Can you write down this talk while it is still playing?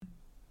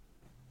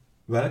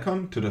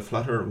Welcome to the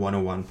Flutter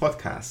 101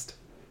 podcast.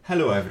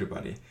 Hello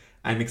everybody.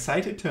 I'm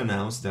excited to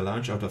announce the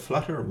launch of the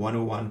Flutter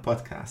 101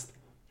 podcast.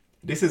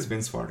 This is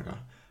Vince Varga.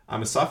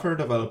 I'm a software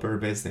developer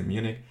based in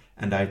Munich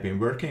and I've been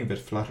working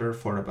with Flutter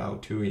for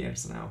about 2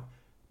 years now.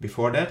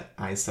 Before that,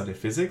 I studied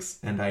physics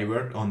and I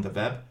worked on the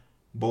web,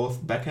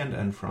 both backend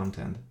and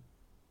frontend.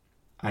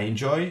 I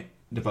enjoy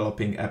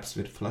developing apps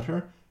with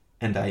Flutter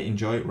and I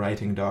enjoy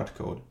writing Dart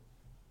code.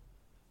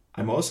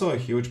 I'm also a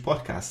huge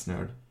podcast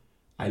nerd.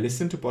 I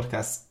listen to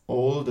podcasts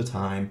all the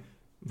time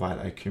while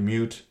I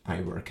commute,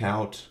 I work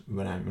out,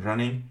 when I'm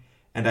running,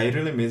 and I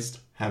really missed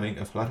having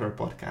a Flutter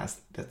podcast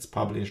that's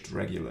published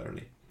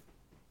regularly.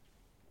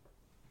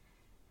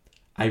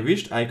 I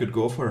wished I could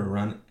go for a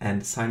run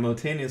and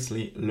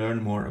simultaneously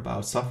learn more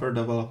about software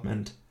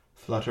development,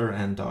 Flutter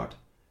and Dart,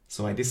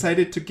 so I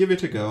decided to give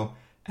it a go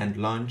and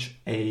launch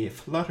a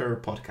Flutter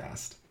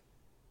podcast.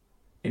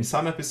 In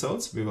some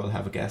episodes we will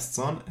have guests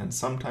on and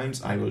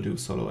sometimes I will do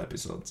solo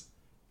episodes.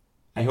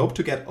 I hope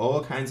to get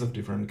all kinds of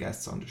different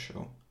guests on the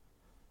show.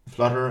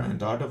 Flutter and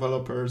Dart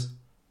developers,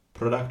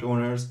 product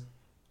owners,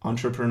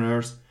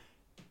 entrepreneurs,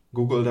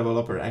 Google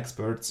developer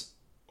experts,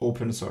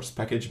 open source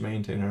package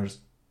maintainers,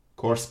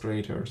 course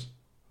creators,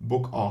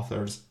 book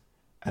authors,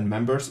 and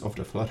members of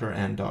the Flutter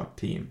and Dart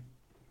team.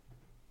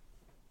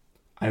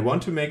 I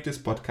want to make this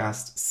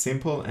podcast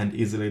simple and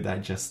easily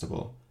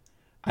digestible.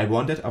 I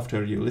want that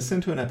after you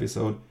listen to an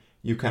episode,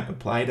 you can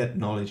apply that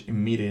knowledge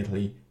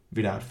immediately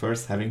without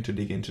first having to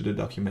dig into the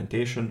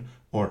documentation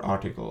or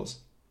articles.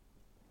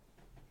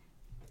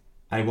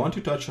 I want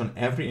to touch on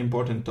every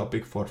important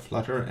topic for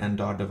Flutter and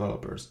Dart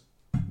developers,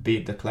 be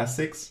it the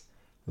classics,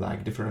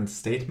 like different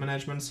state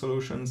management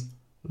solutions,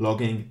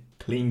 logging,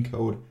 clean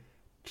code,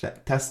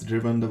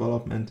 test-driven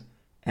development,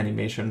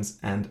 animations,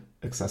 and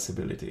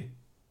accessibility.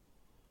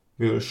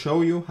 We will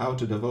show you how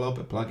to develop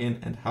a plugin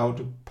and how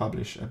to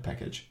publish a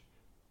package.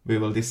 We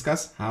will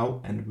discuss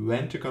how and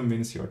when to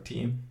convince your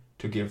team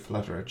to give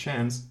Flutter a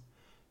chance,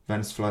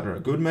 when's Flutter a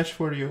good match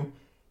for you,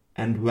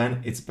 and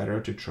when it's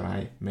better to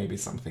try maybe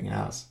something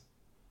else.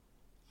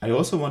 I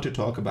also want to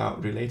talk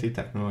about related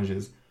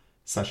technologies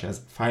such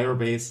as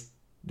Firebase,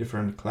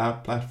 different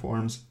cloud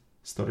platforms,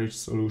 storage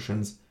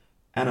solutions,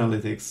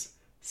 analytics,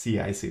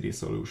 CI/CD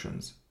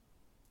solutions.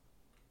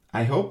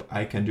 I hope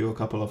I can do a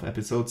couple of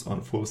episodes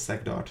on full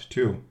stack Dart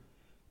too,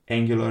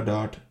 Angular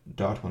Dart,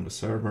 Dart on the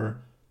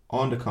server,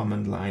 on the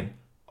command line,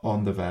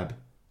 on the web,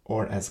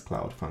 or as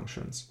cloud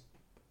functions.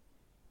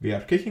 We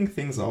are kicking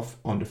things off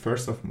on the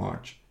 1st of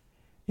March.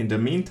 In the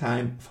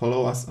meantime,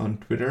 follow us on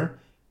Twitter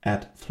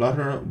at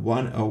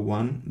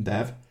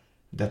Flutter101dev,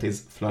 that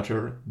is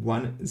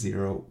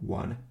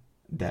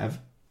Flutter101dev.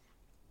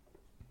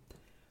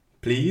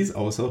 Please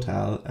also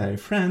tell a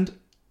friend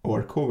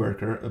or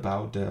coworker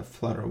about the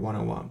Flutter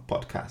 101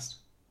 podcast.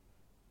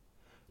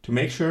 To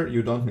make sure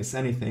you don't miss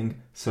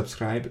anything,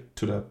 subscribe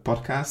to the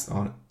podcast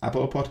on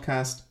Apple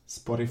Podcast,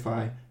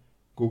 Spotify,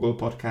 Google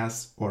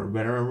Podcasts, or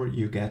wherever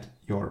you get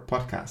your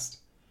podcast.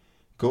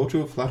 Go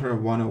to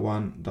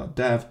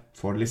flutter101.dev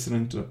for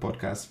listening to the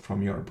podcast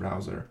from your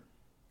browser.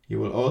 You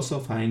will also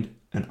find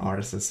an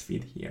RSS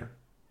feed here.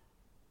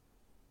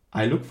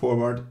 I look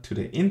forward to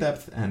the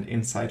in-depth and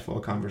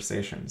insightful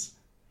conversations.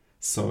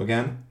 So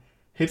again,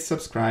 hit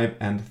subscribe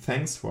and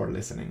thanks for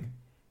listening.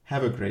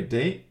 Have a great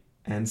day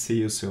and see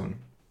you soon.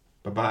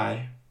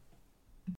 Bye-bye.